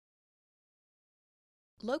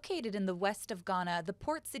Located in the west of Ghana, the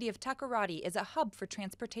port city of Takoradi is a hub for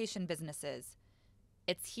transportation businesses.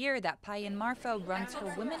 It's here that Payin Marfa runs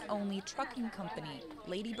her women-only trucking company,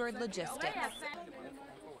 Ladybird Logistics.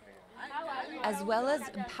 As well as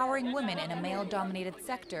empowering women in a male-dominated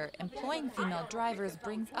sector, employing female drivers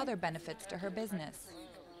brings other benefits to her business.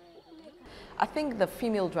 I think the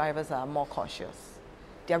female drivers are more cautious.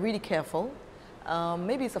 They're really careful.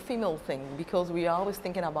 Maybe it's a female thing because we are always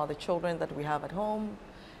thinking about the children that we have at home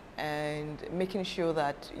and making sure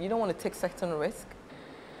that you don't want to take certain risk.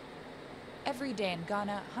 Every day in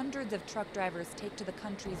Ghana, hundreds of truck drivers take to the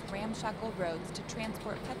country's ramshackle roads to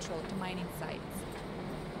transport petrol to mining sites.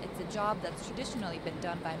 It's a job that's traditionally been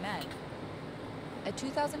done by men. A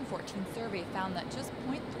 2014 survey found that just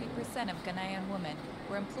 0.3% of Ghanaian women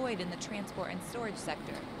were employed in the transport and storage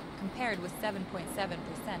sector, compared with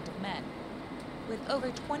 7.7% of men. With over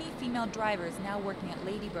 20 female drivers now working at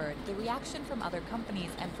Ladybird, the reaction from other companies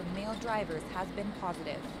and from male drivers has been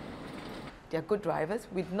positive. They're good drivers.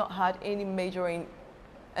 We've not had any major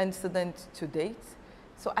incident to date.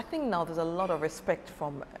 So I think now there's a lot of respect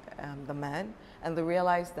from the men, and they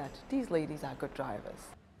realize that these ladies are good drivers.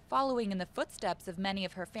 Following in the footsteps of many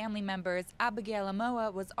of her family members, Abigail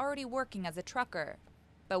Amoa was already working as a trucker.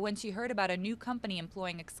 But when she heard about a new company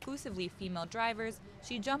employing exclusively female drivers,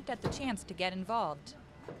 she jumped at the chance to get involved.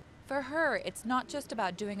 For her, it's not just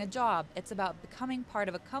about doing a job, it's about becoming part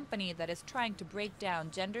of a company that is trying to break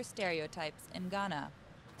down gender stereotypes in Ghana.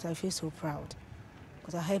 So I feel so proud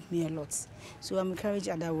because it helped me a lot. So I'm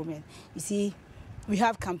encouraging other women. You see, we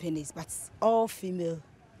have companies, but all female.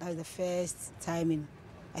 That's the first time in,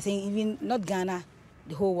 I think, even not Ghana,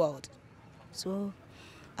 the whole world. So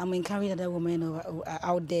I'm encouraging other women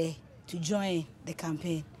out there to join the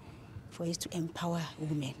campaign for us to empower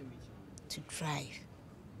women to drive.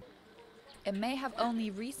 It may have only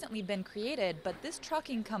recently been created, but this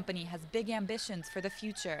trucking company has big ambitions for the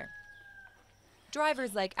future.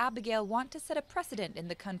 Drivers like Abigail want to set a precedent in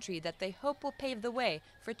the country that they hope will pave the way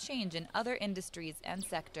for change in other industries and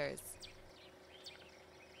sectors.